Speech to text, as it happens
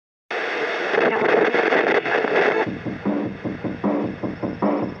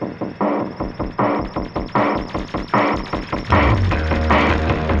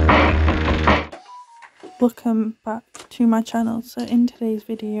Welcome back to my channel. So in today's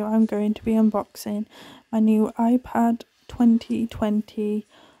video I'm going to be unboxing my new iPad 2020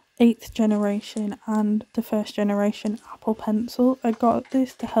 8th generation and the 1st generation Apple Pencil. I got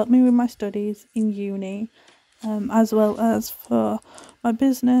this to help me with my studies in uni, as well as for my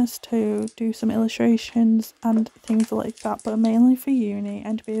business to do some illustrations and things like that, but mainly for uni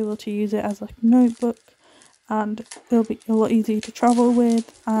and to be able to use it as like a notebook, and it'll be a lot easier to travel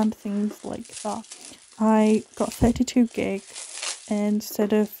with and things like that. I got 32 gig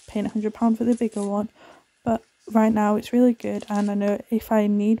instead of paying £100 for the bigger one, but right now it's really good, and I know if I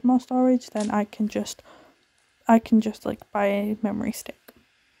need more storage then I can just like buy a memory stick,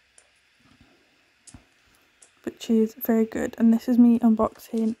 which is very good. And this is me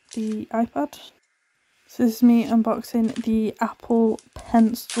unboxing the iPad. So this is me unboxing the Apple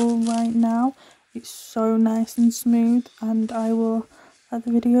Pencil right now. It's so nice and smooth, and I will let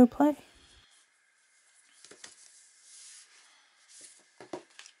the video play.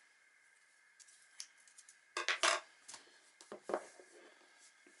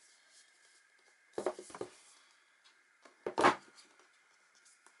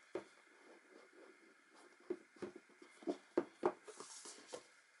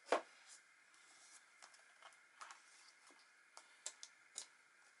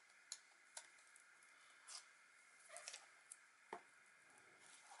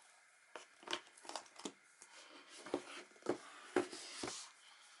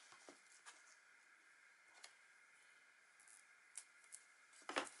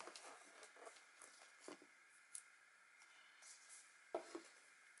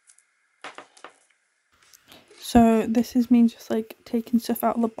 So this is me just like taking stuff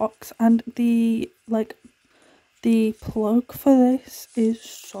out of the box, and the plug for this is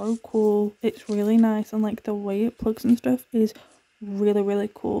so cool. It's really nice, and like the way it plugs and stuff is really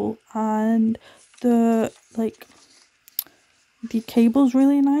cool, and the cable's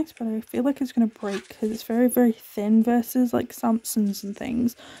really nice, but I feel like it's gonna break because it's very thin versus like Samsung's and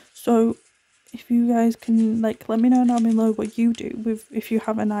things. So if you guys can like let me know down below what you do with if you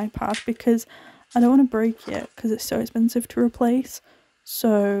have an iPad, because I don't want to break it because it's so expensive to replace.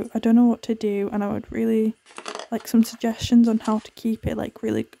 So I don't know what to do, and I would really like some suggestions on how to keep it like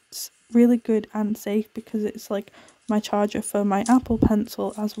really good and safe, because it's like my charger for my Apple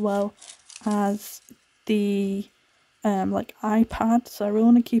Pencil as well as the like iPad. So I really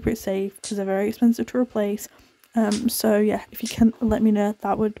want to keep it safe because they're very expensive to replace. So yeah, if you can let me know,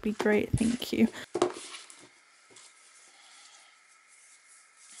 that would be great. Thank you.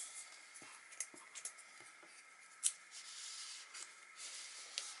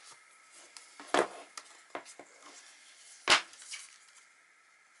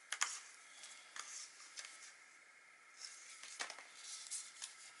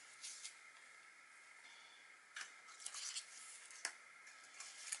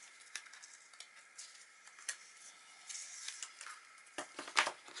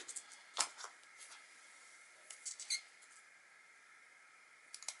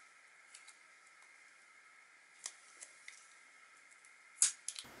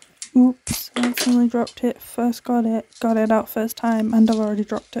 Oops, I accidentally dropped it. Got it out first time, and I've already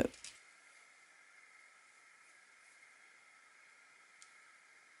dropped it.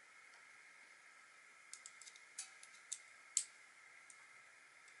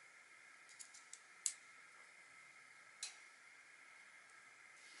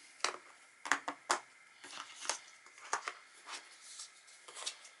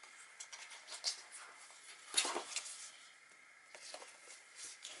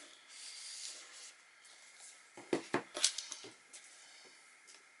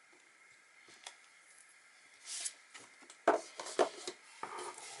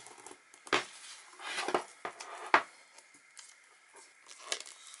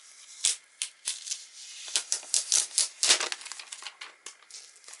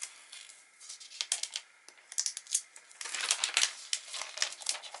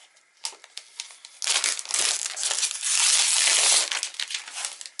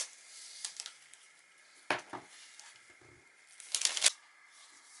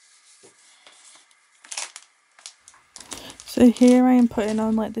 So here I am putting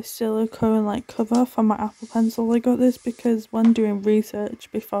on like this silicone like cover for my Apple Pencil. I got this because when doing research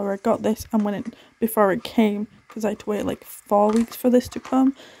before I got this, and before it came, because I had to wait like 4 weeks for this to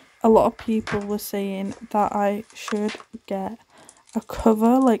come, a lot of people were saying that I should get a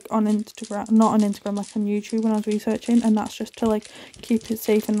cover like on Instagram, not on Instagram, like on YouTube when I was researching, and that's just to like keep it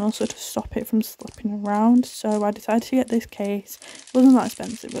safe and also to stop it from slipping around. So I decided to get this case. It wasn't that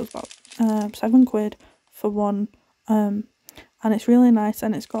expensive, it was about £7 for one, and it's really nice,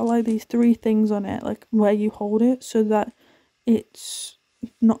 and it's got like these 3 things on it, like where you hold it, so that it's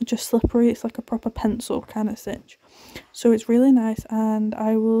not just slippery, it's like a proper pencil kind of stitch. So it's really nice, and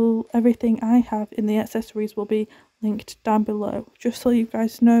everything I have in the accessories will be linked down below. Just so you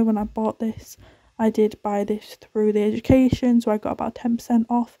guys know, when I bought this, I did buy this through the education, so I got about 10%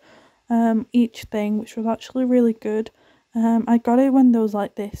 off each thing, which was actually really good. I got it when there was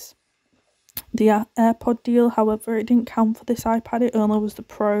like the AirPod deal. However, it didn't count for this iPad, it only was the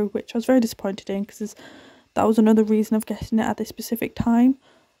Pro, which I was very disappointed in, because that was another reason of getting it at this specific time,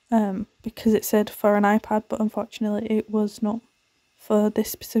 because it said for an iPad, but unfortunately it was not for this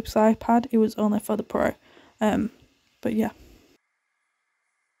specific iPad, it was only for the Pro. But yeah.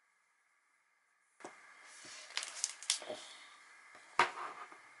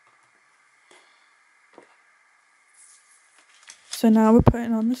 So now we're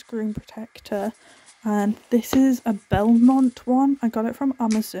putting on the screen protector, and this is a Belmont one. I got it from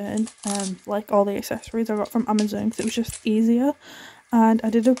Amazon, like all the accessories I got from Amazon, because it was just easier. And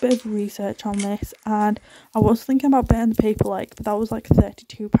I did a bit of research on this, and I was thinking about getting the Paperlike, but that was like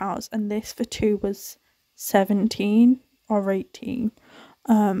 £32, and this for 2 was 17 or 18.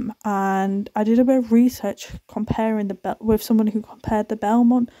 And I did a bit of research comparing with someone who compared the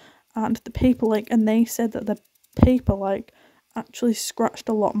Belmont and the Paperlike, and they said that the Paperlike actually scratched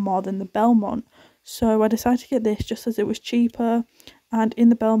a lot more than the Belmont. So I decided to get this just as it was cheaper, and in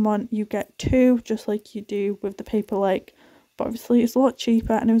the Belmont you get 2 just like you do with the Paperlike, but obviously it's a lot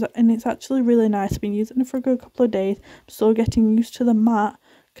cheaper, and it's actually really nice. I've been using it for a good couple of days. I'm still getting used to the mat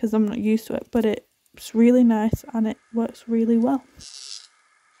because I'm not used to it, but it's really nice and it works really well.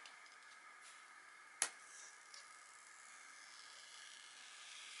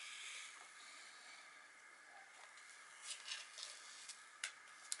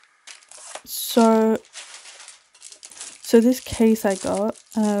 So this case I got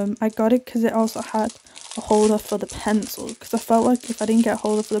it because it also had a holder for the pencil, because I felt like if I didn't get a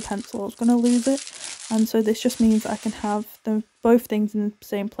holder for the pencil I was going to lose it, and so this just means I can have both things in the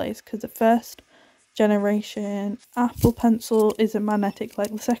same place, because the first generation Apple Pencil isn't magnetic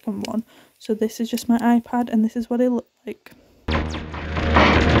like the second one. So this is just my iPad, and this is what it looked like.